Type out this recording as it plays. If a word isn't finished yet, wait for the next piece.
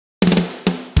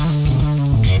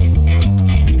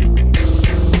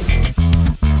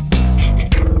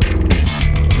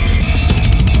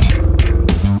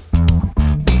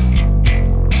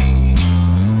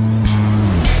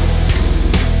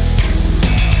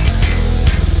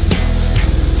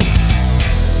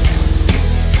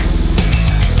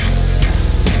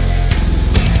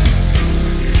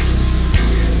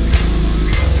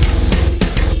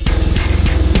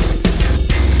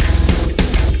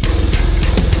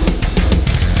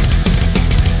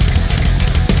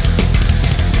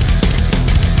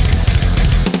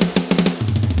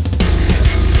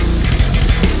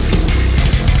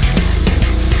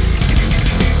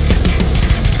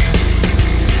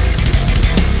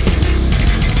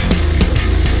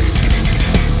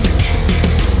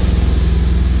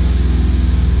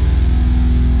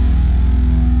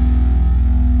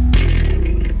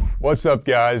What's up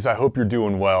guys, I hope you're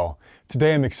doing well.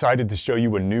 Today I'm excited to show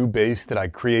you a new bass that I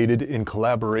created in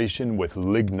collaboration with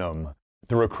Lignum.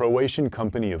 They're a Croatian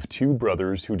company of two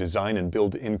brothers who design and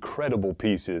build incredible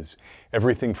pieces.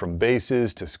 Everything from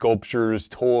basses to sculptures,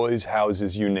 toys,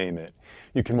 houses, you name it.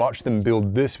 You can watch them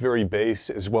build this very bass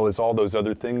as well as all those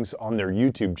other things on their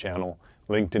YouTube channel,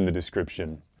 linked in the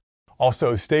description.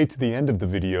 Also, stay to the end of the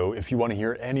video if you want to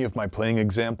hear any of my playing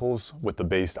examples with the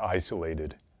bass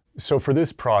isolated. So for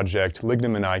this project,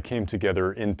 Lignum and I came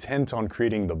together intent on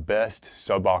creating the best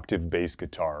sub-octave bass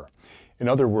guitar. In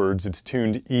other words, it's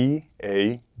tuned E,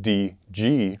 A, D,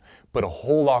 G, but a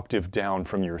whole octave down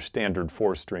from your standard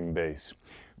 4-string bass.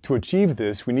 To achieve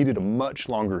this, we needed a much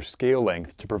longer scale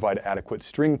length to provide adequate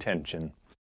string tension.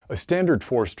 A standard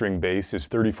 4-string bass is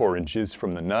 34 inches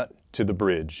from the nut to the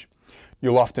bridge.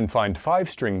 You'll often find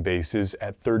 5-string basses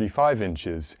at 35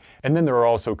 inches, and then there are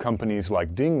also companies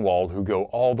like Dingwall who go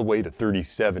all the way to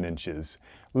 37 inches.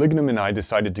 Lignum and I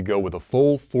decided to go with a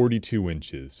full 42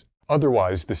 inches.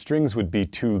 Otherwise, the strings would be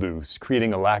too loose,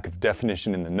 creating a lack of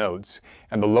definition in the notes,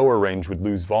 and the lower range would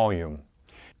lose volume.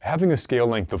 Having a scale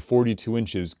length of 42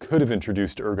 inches could have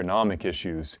introduced ergonomic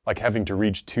issues, like having to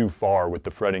reach too far with the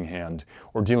fretting hand,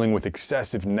 or dealing with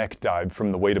excessive neck dive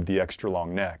from the weight of the extra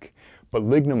long neck. But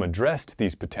Lignum addressed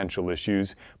these potential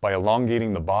issues by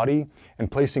elongating the body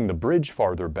and placing the bridge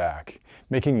farther back,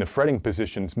 making the fretting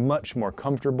positions much more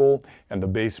comfortable and the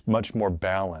bass much more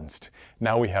balanced.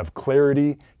 Now we have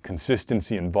clarity,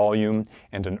 consistency and volume,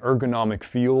 and an ergonomic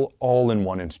feel all in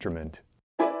one instrument.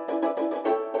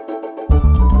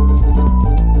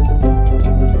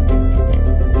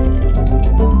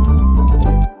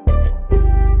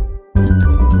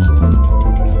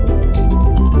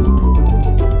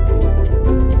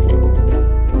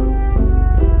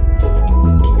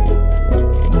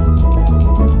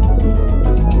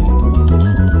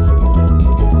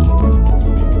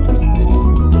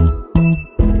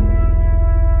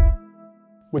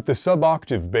 With the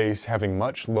sub-octave bass having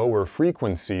much lower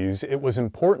frequencies, it was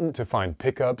important to find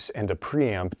pickups and a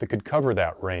preamp that could cover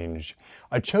that range.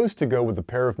 I chose to go with a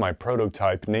pair of my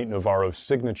prototype Nate Navarro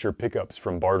Signature pickups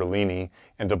from Bartolini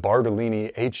and a Bartolini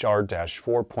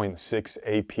HR-4.6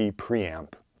 AP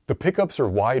preamp. The pickups are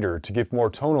wider to give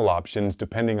more tonal options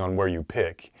depending on where you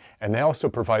pick, and they also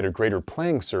provide a greater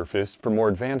playing surface for more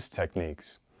advanced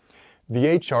techniques. The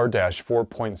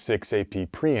HR-4.6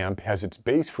 AP preamp has its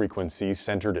bass frequency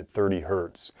centered at 30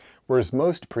 Hz, whereas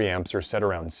most preamps are set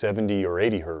around 70 or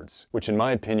 80 Hz, which in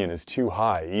my opinion is too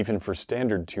high even for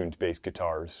standard tuned bass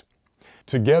guitars.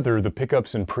 Together, the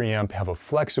pickups and preamp have a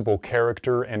flexible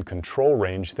character and control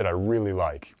range that I really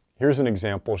like. Here's an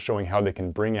example showing how they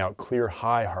can bring out clear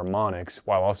high harmonics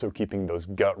while also keeping those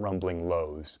gut-rumbling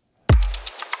lows.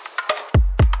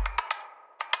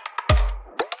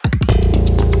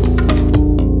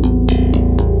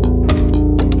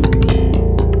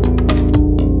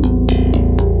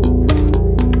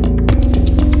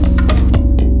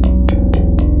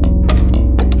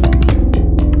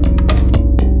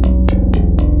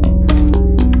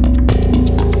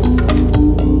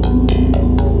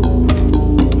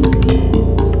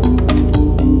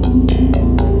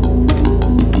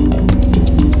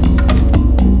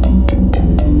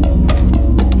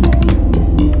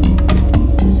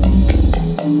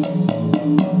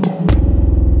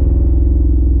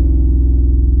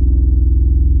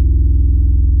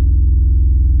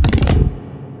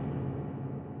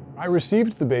 I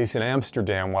received the bass in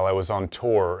Amsterdam while I was on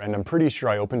tour, and I'm pretty sure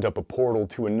I opened up a portal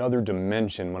to another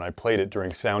dimension when I played it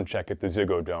during soundcheck at the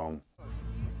Ziggo Dome.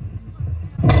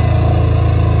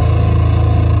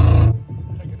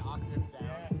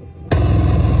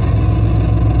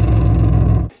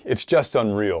 It's just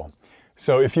unreal.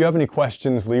 So if you have any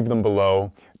questions, leave them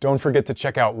below. Don't forget to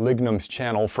check out Lignum's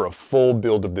channel for a full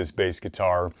build of this bass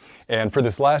guitar. And for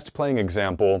this last playing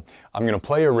example, I'm going to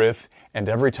play a riff, and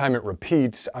every time it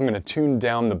repeats, I'm going to tune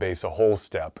down the bass a whole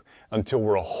step until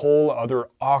we're a whole other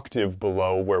octave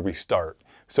below where we start.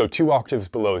 So 2 octaves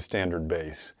below standard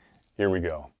bass. Here we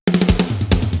go.